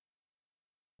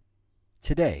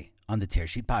Today on the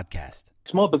Tearsheet Podcast.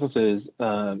 Small businesses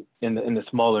in the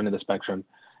smaller end of the spectrum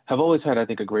have always had, I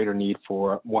think, a greater need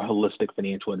for more holistic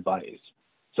financial advice.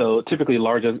 So typically,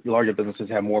 larger businesses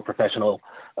have more professional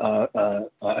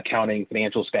accounting,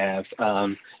 financial staff,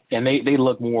 and they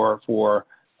look more for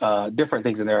different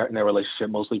things in their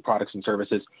relationship, mostly products and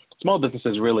services. Small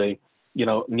businesses really,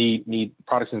 need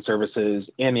products and services,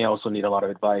 and they also need a lot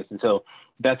of advice. And so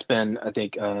that's been, I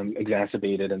think,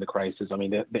 exacerbated in the crisis. I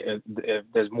mean,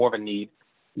 there's more of a need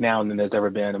now than there's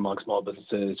ever been among small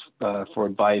businesses for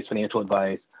advice, financial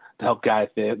advice, to help guide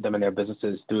them and their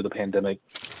businesses through the pandemic.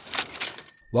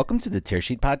 Welcome to the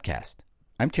Tearsheet Podcast.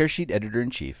 I'm Tearsheet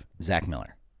Editor-in-Chief, Zach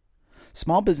Miller.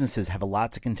 Small businesses have a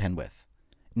lot to contend with.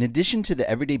 In addition to the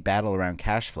everyday battle around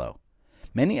cash flow,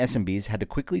 many SMBs had to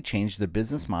quickly change their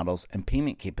business models and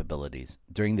payment capabilities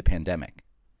during the pandemic.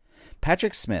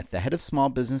 Patrick Smith, the head of small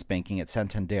business banking at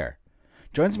Santander,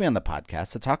 joins me on the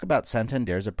podcast to talk about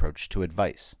Santander's approach to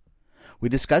advice. We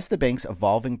discuss the bank's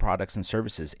evolving products and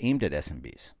services aimed at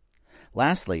SMBs.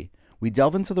 Lastly, we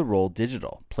delve into the role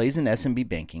digital plays in SMB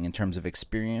banking in terms of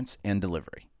experience and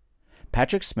delivery.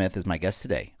 Patrick Smith is my guest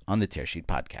today on the Tearsheet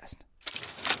Podcast.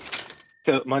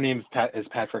 So my name is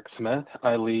Patrick Smith.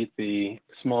 I lead the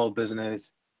small business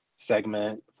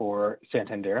segment for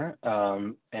Santander,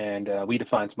 and we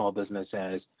define small business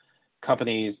as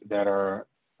companies that are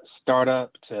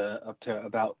startup to up to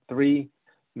about $3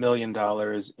 million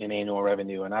in annual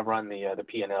revenue. And I run the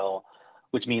P&L,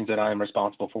 which means that I'm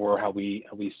responsible for how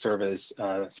we service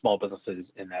small businesses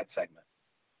in that segment.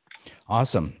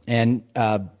 Awesome. And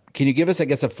can you give us, I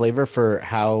guess, a flavor for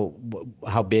how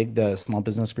big the small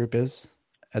business group is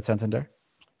at Santander?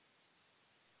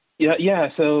 Yeah.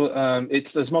 So it's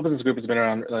the small business group has been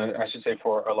around, I should say,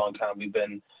 for a long time. We've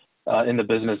been in the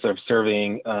business of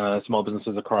serving small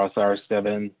businesses across our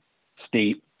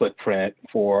 7-state footprint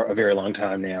for a very long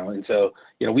time now. And so,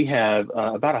 we have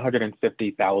about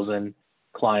 150,000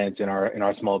 clients in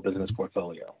our small business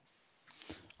portfolio.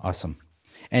 Awesome.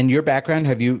 And your background,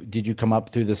 did you come up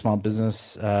through the small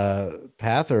business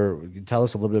path, or tell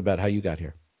us a little bit about how you got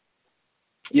here?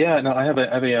 Yeah, no, I have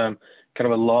a kind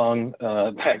of a long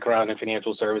background in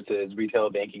financial services, retail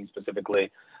banking specifically.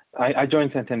 I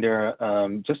joined Santander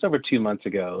just over 2 months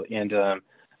ago, and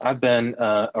I've been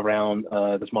around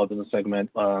the small business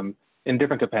segment in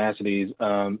different capacities,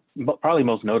 but probably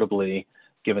most notably,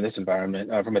 given this environment,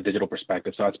 from a digital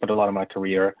perspective. So I spent a lot of my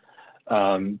career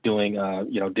doing,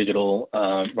 digital,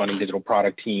 running digital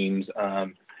product teams,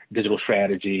 digital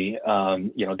strategy,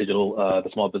 the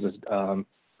small business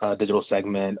digital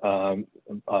segment,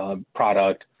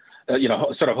 product,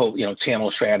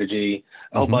 channel strategy,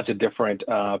 a whole bunch of different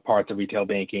parts of retail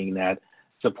banking that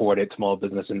supported small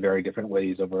business in very different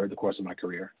ways over the course of my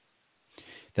career.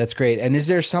 That's great. And is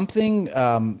there something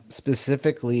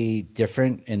specifically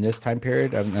different in this time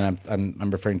period?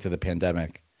 I'm referring to the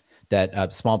pandemic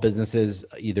that small businesses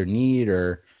either need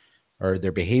or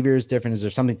their behavior is different. Is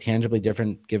there something tangibly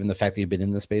different given the fact that you've been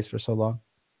in the space for so long?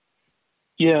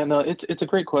 Yeah, no, it's a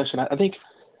great question. I think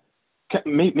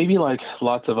maybe like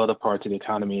lots of other parts of the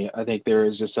economy, I think there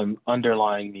is just some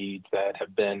underlying needs that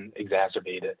have been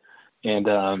exacerbated, and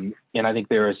I think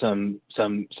there are some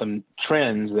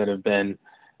trends that have been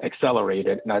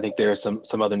accelerated, and I think there are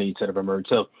some other needs that have emerged.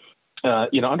 So,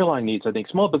 underlying needs, I think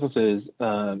small businesses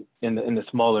in the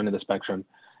smaller end of the spectrum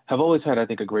have always had, I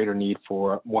think, a greater need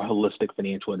for more holistic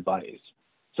financial advice.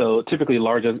 So typically,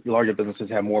 larger businesses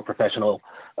have more professional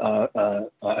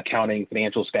accounting,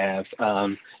 financial staff,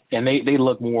 and they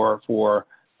look more for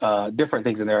different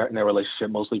things in their relationship,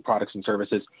 mostly products and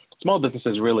services. Small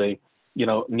businesses really,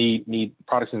 need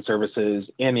products and services,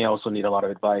 and they also need a lot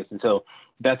of advice. And so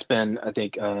that's been, I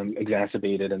think,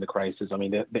 exacerbated in the crisis. I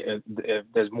mean,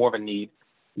 there's more of a need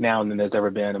now than there's ever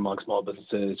been among small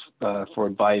businesses for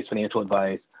advice, financial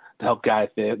advice, to help guide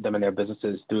them and their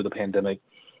businesses through the pandemic.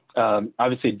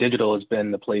 Obviously, digital has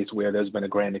been the place where there's been a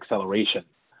grand acceleration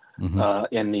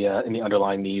in the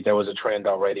underlying need. There was a trend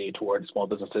already towards small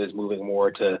businesses moving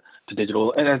more to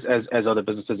digital, and as other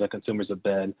businesses and consumers have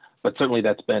been, but certainly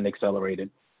that's been accelerated.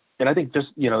 And I think just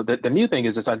the new thing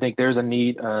is I think there's a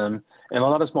need, and a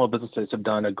lot of small businesses have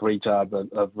done a great job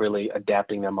of really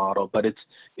adapting their model, but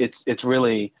it's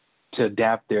really to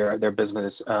adapt their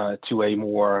business to a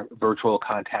more virtual,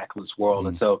 contactless world,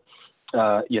 and so.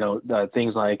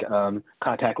 Things like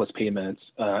contactless payments,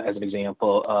 as an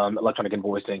example, electronic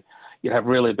invoicing, have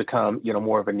really become,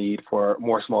 more of a need for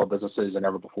more small businesses than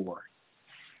ever before.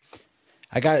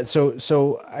 I got it.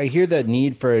 So I hear the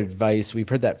need for advice. We've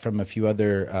heard that from a few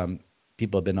other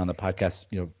people have been on the podcast,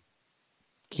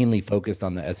 keenly focused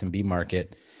on the SMB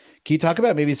market. Can you talk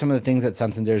about maybe some of the things that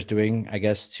Santander is doing, I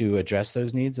guess, to address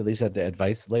those needs, at least at the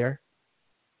advice layer?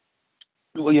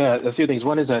 Well, yeah, a few things.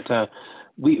 One is that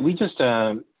we just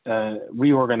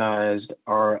reorganized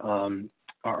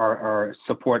our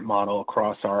support model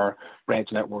across our branch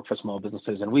network for small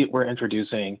businesses, and we're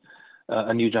introducing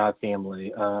a new job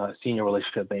family, senior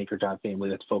relationship banker job family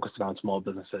that's focused on small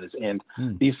businesses. And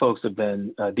Hmm. these folks have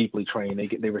been deeply trained.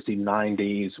 They receive 9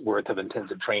 days worth of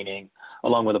intensive training,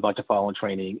 along with a bunch of follow-on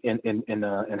training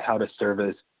in how to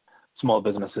service small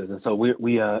businesses. And so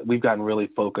we've gotten really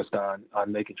focused on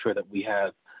making sure that we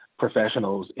have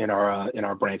professionals in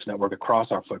our branch network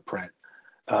across our footprint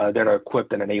that are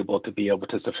equipped and enabled to be able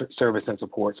to service and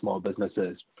support small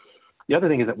businesses. The other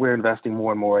thing is that we're investing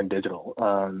more and more in digital.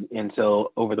 And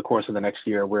so over the course of the next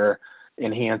year, we're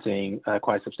enhancing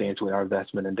quite substantially our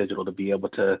investment in digital to be able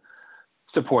to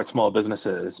support small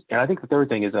businesses. And I think the third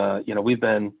thing is, we've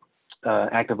been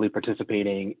actively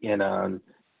participating in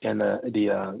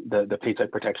the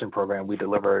Paycheck Protection Program. We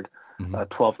delivered Hmm. about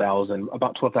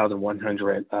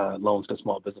 12,100 loans to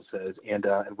small businesses, and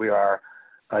we are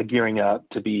gearing up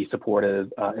to be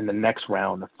supportive in the next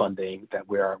round of funding that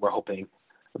we're hoping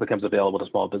becomes available to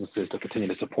small businesses to continue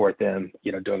to support them,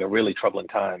 during a really troubling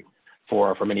time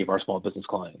for many of our small business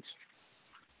clients.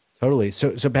 Totally.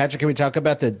 So Patrick, can we talk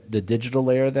about the digital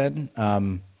layer then?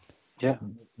 Yeah.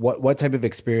 What type of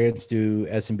experience do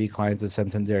SMB clients at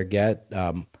Santander get?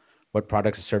 What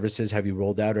products and services have you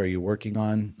rolled out or are you working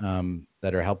on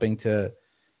that are helping to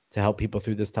help people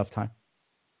through this tough time?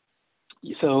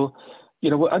 So,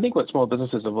 I think what small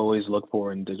businesses have always looked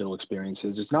for in digital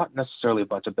experiences is not necessarily a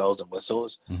bunch of bells and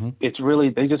whistles. Mm-hmm. It's really,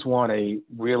 they just want a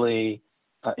really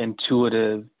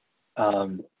intuitive,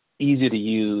 easy to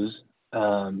use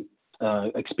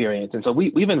experience. And so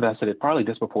we've invested it probably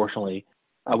disproportionately,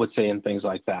 I would say, in things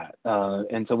like that.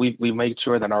 And so we made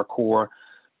sure that our core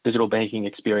digital banking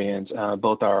experience,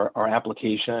 both our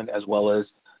application as well as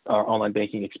our online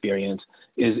banking experience,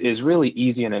 is really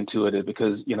easy and intuitive,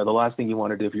 because the last thing you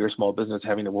want to do if you're a small business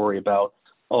having to worry about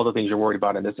all the things you're worried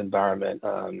about in this environment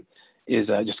is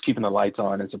just keeping the lights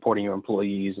on and supporting your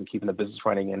employees and keeping the business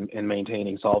running and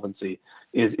maintaining solvency,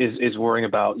 is worrying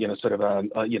about sort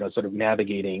of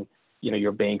navigating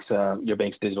your bank's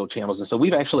digital channels. And so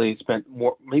we've actually spent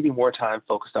maybe more time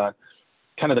focused on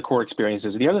kind of the core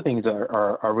experiences. The other things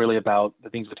are really about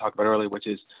the things we talked about earlier, which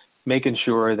is making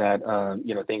sure that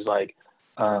things like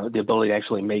the ability to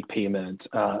actually make payments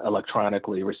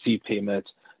electronically, receive payments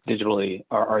digitally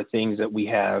are things that we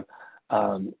have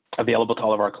available to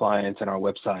all of our clients and our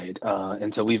website.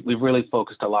 And so we've really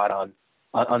focused a lot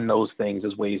on those things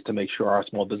as ways to make sure our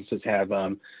small businesses have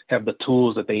the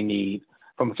tools that they need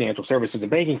from a financial services and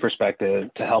banking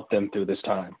perspective to help them through this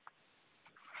time.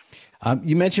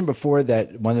 You mentioned before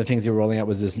that one of the things you're rolling out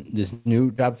was this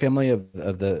new job family of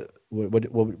the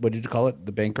what did you call it?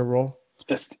 The banker role?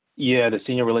 The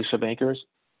senior relationship bankers.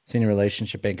 Senior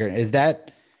relationship banker. Is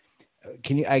that?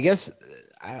 Can you? I guess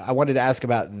I wanted to ask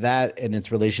about that and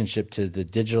its relationship to the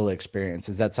digital experience.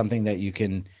 Is that something that you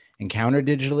can encounter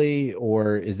digitally,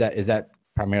 or is that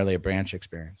primarily a branch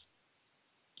experience?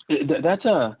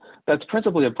 That's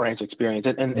principally a branch experience,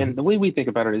 and the way we think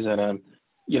about it is that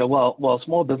while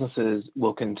small businesses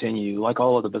will continue, like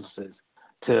all other businesses,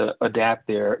 to adapt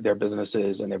their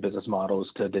businesses and their business models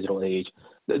to a digital age,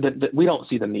 we don't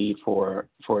see the need for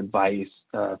advice,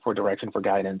 for direction, for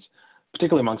guidance,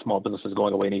 particularly among small businesses,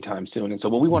 going away anytime soon. And so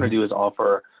what we want to do is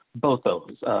offer both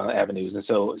those avenues. And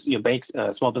so banks,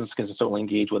 small businesses can certainly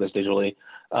engage with us digitally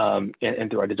and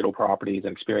through our digital properties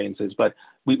and experiences. But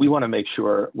we want to make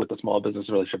sure with the small business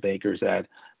relationship bankers that,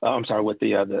 with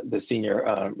the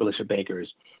senior relationship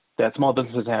bankers, that small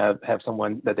businesses have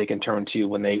someone that they can turn to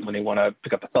when they want to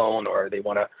pick up the phone, or they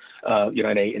want to,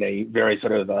 in a very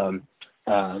sort of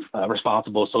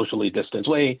responsible, socially distanced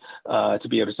way, to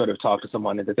be able to sort of talk to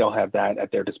someone, and that they'll have that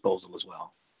at their disposal as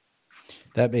well.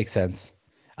 That makes sense.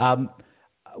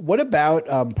 What about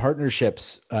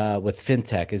partnerships with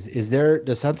fintech?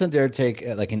 Does Santander take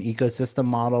like an ecosystem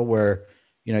model where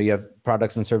you have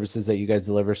products and services that you guys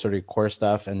deliver, sort of core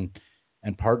stuff, and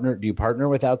partner? Do you partner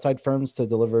with outside firms to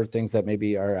deliver things that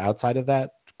maybe are outside of that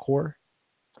core?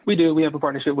 We do. We have a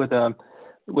partnership with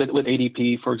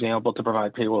ADP, for example, to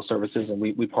provide payroll services, and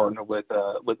we partner with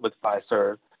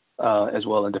Fiserv as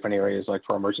well in different areas, like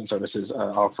for our merchant services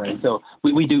offering. So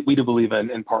we do believe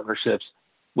in partnerships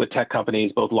with tech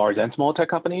companies, both large and small tech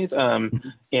companies, and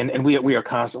we are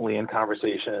constantly in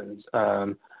conversations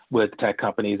with tech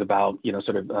companies about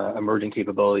sort of emerging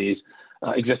capabilities,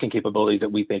 existing capabilities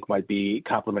that we think might be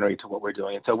complementary to what we're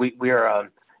doing. And so we are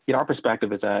our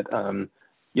perspective is that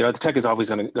the tech is always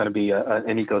going to be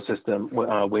an ecosystem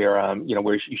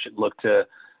where you should look to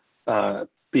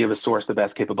be able to source the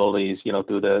best capabilities,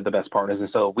 through the best partners. And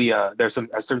so there's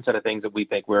a certain set of things that we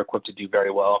think we're equipped to do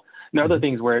very well. And other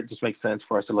things where it just makes sense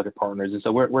for us to look at partners. And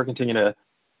so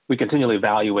we continually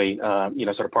evaluate,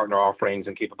 sort of partner offerings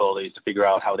and capabilities to figure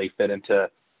out how they fit into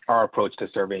our approach to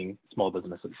serving small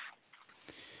businesses.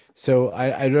 So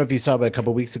I don't know if you saw, but a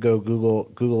couple of weeks ago,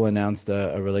 Google announced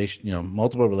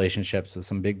multiple relationships with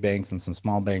some big banks and some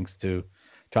small banks to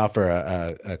offer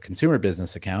a consumer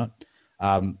business account.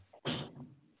 And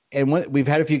we've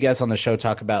had a few guests on the show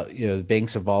talk about the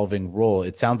bank's evolving role.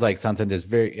 It sounds like Santander is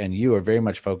you are very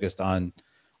much focused on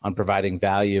providing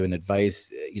value and advice,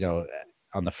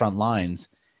 on the front lines.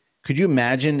 Could you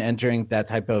imagine entering that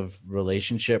type of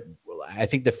relationship? I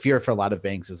think the fear for a lot of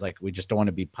banks is like, we just don't want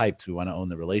to be piped. We want to own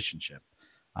the relationship.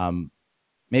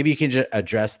 Maybe you can just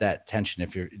address that tension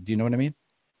do you know what I mean?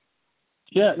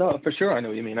 Yeah, no, for sure. I know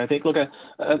what you mean. I think,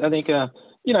 I think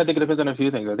it depends on a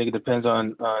few things. I think it depends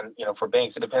on for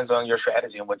banks, it depends on your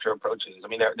strategy and what your approach is. I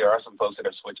mean, there are some folks that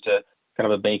have switched to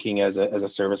kind of a banking as a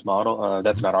service model.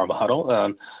 That's not our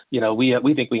model.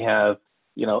 We think we have,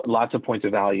 lots of points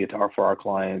of value to offer our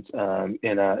clients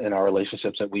in our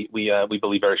relationships that we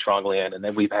believe very strongly in, and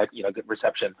then we've had good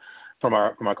reception from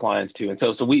our clients too. And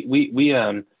so we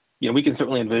can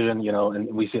certainly envision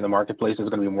and we see in the marketplace there's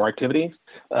going to be more activity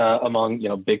among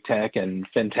big tech and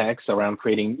fintechs around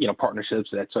creating partnerships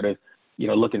that sort of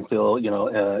look and feel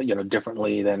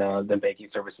differently than banking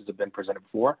services have been presented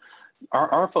before.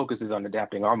 Our focus is on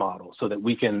adapting our model so that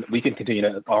we can continue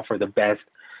to offer the best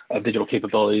of digital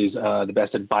capabilities, the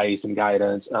best advice and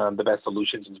guidance, the best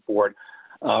solutions and support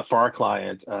for our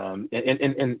clients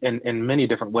in many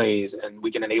different ways. And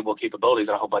we can enable capabilities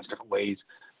in a whole bunch of different ways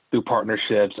through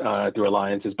partnerships, through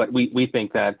alliances. But we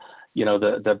think that,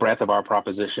 the breadth of our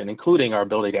proposition, including our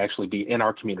ability to actually be in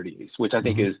our communities, which I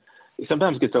think is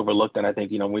sometimes gets overlooked. And I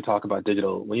think, when we talk about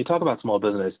digital, when you talk about small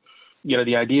business,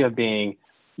 the idea of being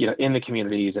in the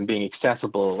communities and being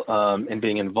accessible and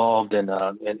being involved in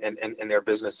their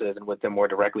businesses and with them more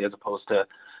directly, as opposed to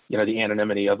the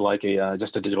anonymity of like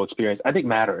just a digital experience, I think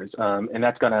matters, and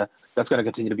that's gonna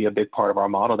continue to be a big part of our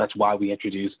model. That's why we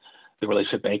introduce the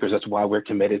relationship bankers. That's why we're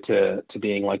committed to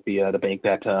being like the bank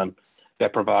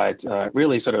that provides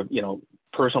really sort of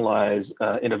personalized,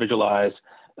 individualized.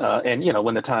 And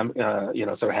when the time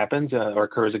sort of happens or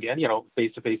occurs again,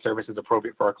 face-to-face service is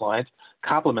appropriate for our clients,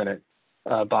 complemented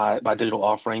by digital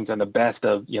offerings and the best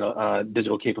of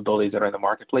digital capabilities that are in the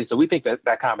marketplace. So we think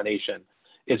that combination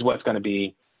is what's going to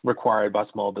be required by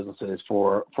small businesses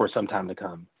for some time to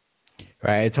come.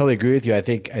 Right, I totally agree with you. I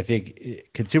think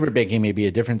consumer banking may be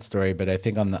a different story, but I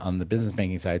think on the business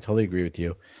banking side, I totally agree with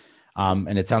you.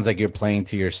 And it sounds like you're playing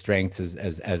to your strengths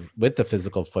as with the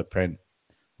physical footprint,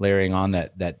 layering on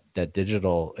that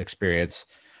digital experience.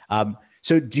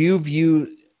 So do you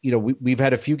view, we've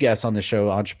had a few guests on the show,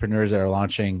 entrepreneurs that are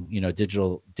launching,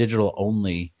 digital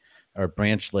only or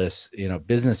branchless,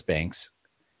 business banks.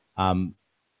 How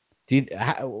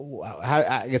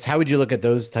would you look at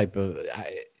those type of?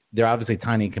 They're obviously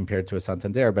tiny compared to a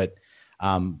Santander, but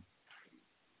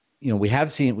we have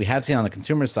seen on the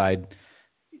consumer side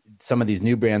some of these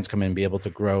new brands come in and be able to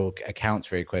grow accounts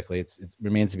very quickly. It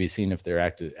remains to be seen if they're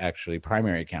actually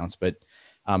primary accounts, but.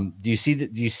 Do you see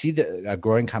the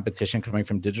growing competition coming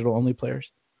from digital only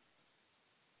players?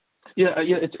 Yeah.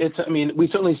 It's. I mean, we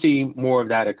certainly see more of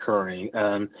that occurring,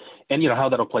 and how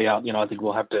that'll play out. I think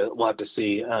we'll have to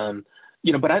see.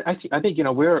 But I think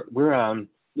we're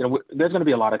there's going to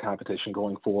be a lot of competition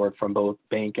going forward from both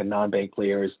bank and non-bank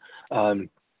players,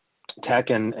 tech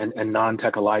and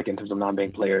non-tech alike in terms of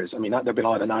non-bank players. I mean, there've been a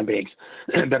lot of non-banks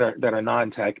that are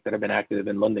non-tech that have been active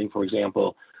in lending, for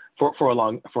example, for a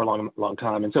long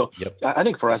time. And so yep. I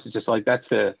think for us, it's just like that's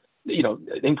the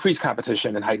increased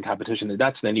competition and heightened competition.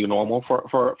 That's the new normal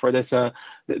for this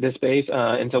space.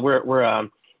 And so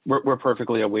we're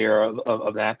perfectly aware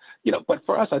of that. But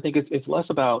for us, I think it's less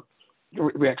about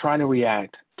trying to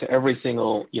react to every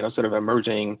single sort of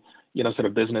emerging sort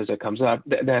of business that comes up,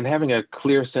 than having a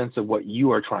clear sense of what you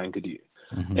are trying to do,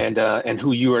 mm-hmm. and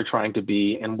who you are trying to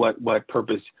be, and what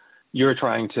purpose you're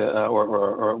trying to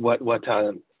or what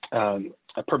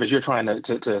purpose you're trying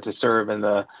to serve in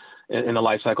the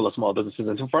life cycle of small businesses.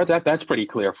 And so far, that's pretty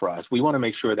clear for us. We want to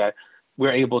make sure that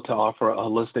we're able to offer a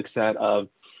holistic set of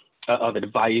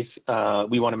advice.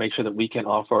 We want to make sure that we can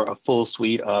offer a full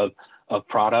suite of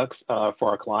products for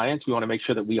our clients. We want to make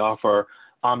sure that we offer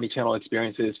omni-channel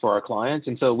experiences for our clients.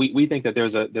 And so we think that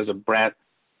there's a breadth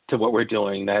to what we're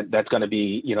doing that's going to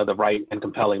be the right and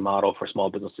compelling model for small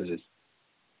businesses.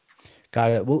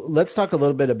 Got it. Well, let's talk a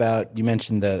little bit about, you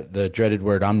mentioned the dreaded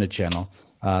word omnichannel.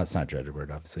 It's not a dreaded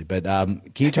word, obviously, but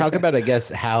can you talk about, I guess,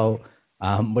 how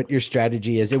what your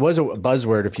strategy is? It was a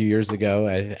buzzword a few years ago.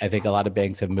 I think a lot of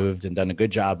banks have moved and done a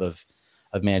good job of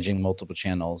managing multiple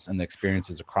channels and the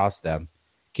experiences across them.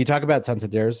 Can you talk about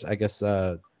Santander's, I guess,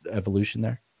 evolution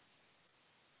there?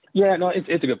 Yeah, no, it's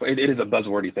a good point. It is a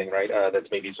buzzwordy thing, right? That's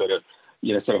maybe sort of,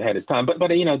 sort of had its time. But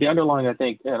the underlying, I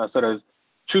think, sort of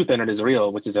truth in it is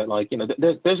real, which is that, like,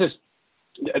 there's just,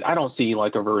 I don't see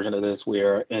like a version of this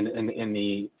where in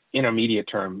the intermediate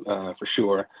term, for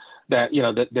sure, that,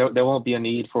 that there won't be a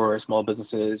need for small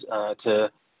businesses to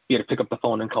be able to pick up the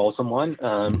phone and call someone,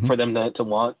 Mm-hmm. for them to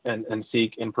want and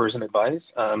seek in-person advice,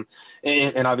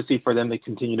 and obviously for them to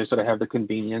continue to sort of have the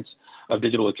convenience of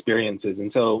digital experiences.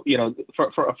 And so,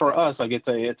 for us, like, it's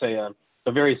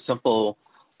a very simple,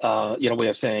 way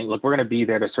of saying, look, we're going to be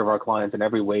there to serve our clients in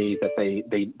every way that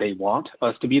they want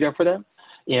us to be there for them.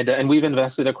 And we've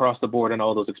invested across the board in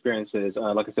all those experiences.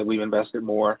 Like I said, we've invested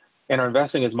more and are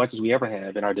investing as much as we ever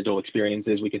have in our digital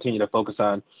experiences. We continue to focus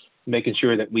on making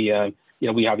sure that we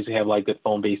obviously have like good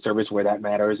phone-based service where that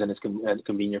matters and it's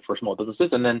convenient for small businesses.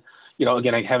 And then,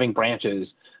 again, like, having branches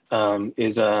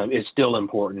is still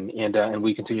important, and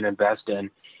we continue to invest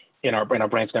in our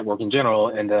branch network in general,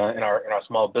 and in our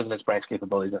small business branch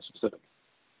capabilities in specific.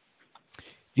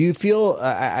 Do you feel,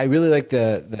 I really like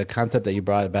the concept that you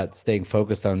brought about staying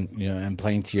focused on, and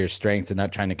playing to your strengths and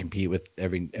not trying to compete with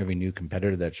every new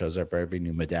competitor that shows up or every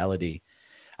new modality.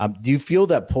 Do you feel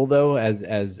that pull, though,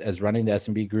 as running the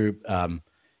SMB group, to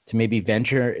maybe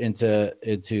venture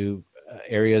into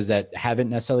areas that haven't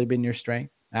necessarily been your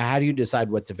strength? How do you decide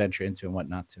what to venture into and what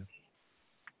not to?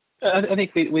 I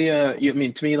think I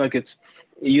mean, to me, like, it's,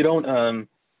 you don't,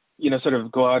 sort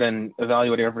of go out and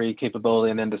evaluate every capability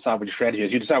and then decide what your strategy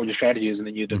is. You decide what your strategy is, and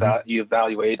then you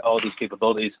evaluate all these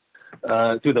capabilities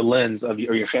through the lens of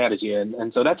your strategy.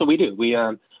 And so that's what we do. We,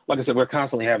 like I said, we're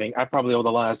constantly having, I probably over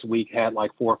the last week had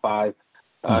like 4 or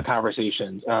 5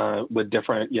 conversations with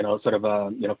different,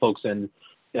 folks who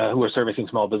are servicing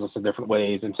small business in different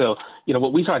ways. And so,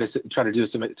 what we try to do is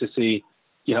to see,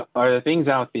 are there things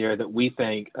out there that we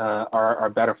think are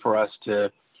better for us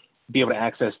to be able to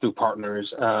access through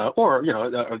partners, or,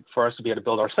 for us to be able to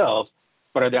build ourselves?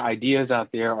 But are there ideas out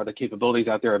there, are there capabilities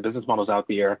out there, are business models out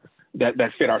there that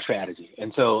fit our strategy?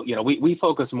 And so, we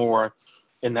focus more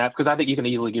in that, because I think you can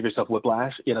easily give yourself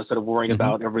whiplash, sort of worrying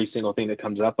about every single thing that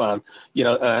comes up. And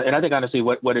I think, honestly,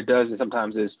 what it does is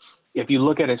sometimes is, if you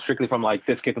look at it strictly from like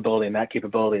this capability and that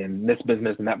capability and this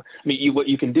business and that, I mean, what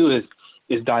you can do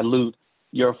is dilute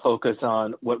your focus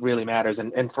on what really matters.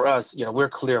 And for us, we're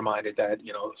clear-minded that,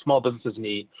 small businesses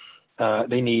need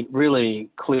really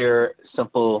clear,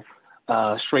 simple,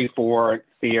 straightforward,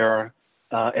 fair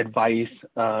advice,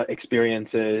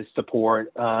 experiences,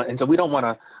 support. And so we don't want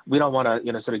to,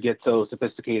 sort of get so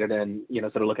sophisticated and,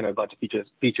 sort of looking at a bunch of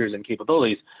features and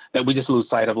capabilities that we just lose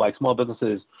sight of, like, small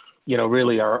businesses,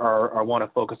 really are want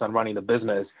to focus on running the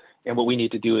business. And what we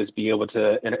need to do is be able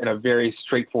to, in a very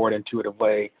straightforward, intuitive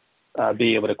way,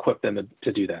 be able to equip them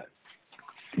to do that.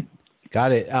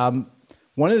 Got it.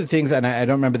 One of the things, and I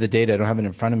don't remember the data, I don't have it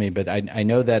in front of me, but I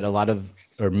know that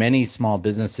many small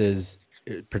businesses,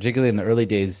 particularly in the early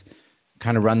days,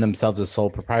 kind of run themselves as sole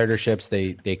proprietorships.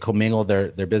 They commingle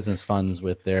their business funds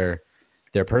with their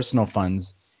personal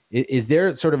funds. Is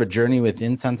there sort of a journey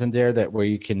within Santander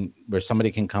where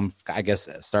somebody can come, I guess,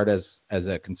 start as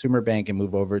a consumer bank and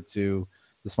move over to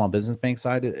the small business bank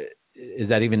side? Is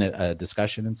that even a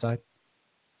discussion inside?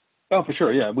 Oh, for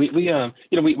sure. Yeah. We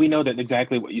know that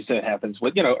exactly what you said happens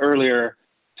with, earlier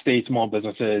stage small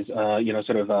businesses,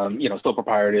 sole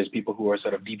proprietors, people who are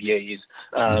sort of DBAs,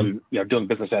 doing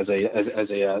business as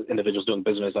a individuals doing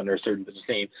business under a certain business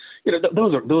name.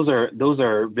 Those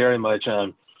are very much,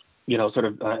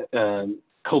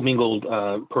 commingled,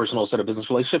 personal sort of business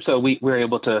relationships. So we're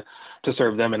able to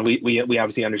serve them, and we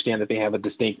obviously understand that they have a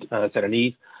distinct set of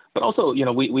needs. But also,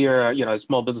 we are, as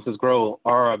small businesses grow,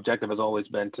 our objective has always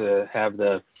been to have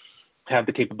the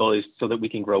capabilities so that we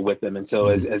can grow with them. And so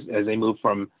as they move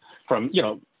from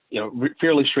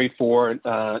fairly straightforward,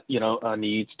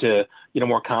 needs to,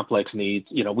 more complex needs,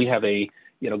 we have a,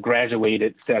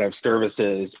 graduated set of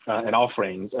services and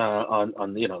offerings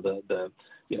on the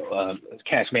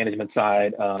cash management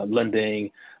side,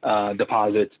 lending,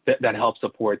 deposits that help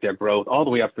support their growth all the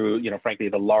way up through, frankly,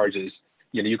 the largest.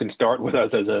 You can start with us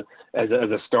as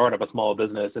a start of a small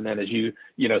business, and then as you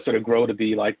sort of grow to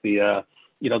be like the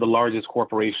largest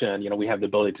corporation, we have the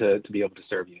ability to be able to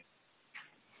serve you.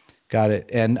 Got it.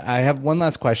 And I have one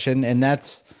last question, and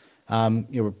that's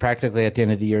We're practically at the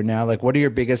end of the year now. Like, what are your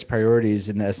biggest priorities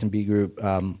in the SMB group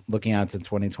looking out to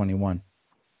 2021?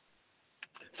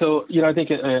 So, I think,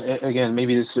 again,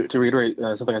 maybe this, to reiterate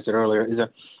something I said earlier, is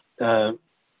that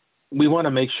we want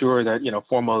to make sure that,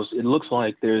 foremost, it looks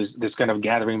like there's this kind of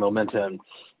gathering momentum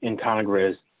in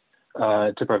Congress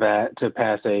to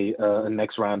pass a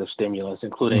next round of stimulus,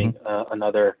 including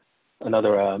another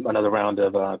round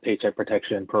of Paycheck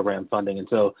Protection Program funding. And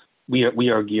so we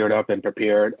are geared up and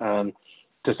prepared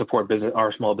to support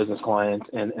our small business clients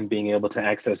and being able to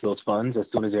access those funds as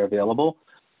soon as they're available.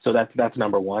 So that's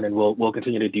number one, and we'll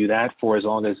continue to do that for as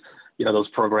long as those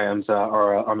programs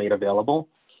are made available.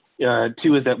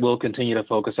 Two is that we'll continue to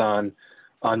focus on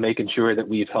making sure that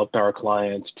we've helped our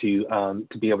clients to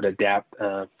be able to adapt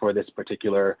for this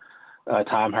particular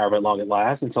time, however long it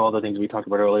lasts. And so all the things we talked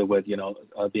about earlier with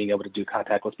being able to do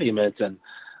contactless payments and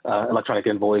electronic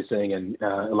invoicing and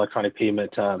electronic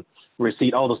payment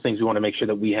receipt, all those things we want to make sure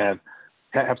that we have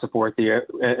support there,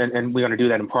 and we're going to do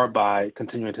that in part by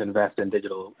continuing to invest in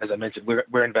digital. As I mentioned,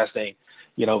 we're investing,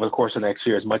 over the course of next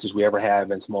year as much as we ever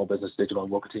have in small business digital,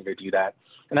 and we'll continue to do that.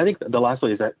 And I think the last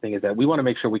thing is that we want to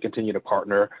make sure we continue to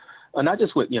partner, not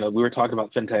just with, we were talking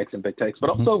about fintechs and big techs, but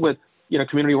also with,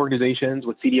 community organizations,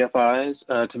 with CDFIs,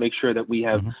 to make sure that we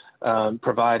have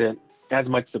provided as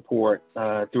much support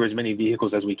through as many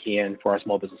vehicles as we can for our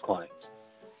small business clients.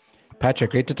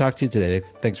 Patrick, great to talk to you today.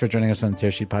 Thanks for joining us on the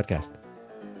Tearsheet Podcast.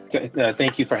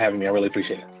 Thank you for having me. I really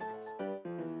appreciate it.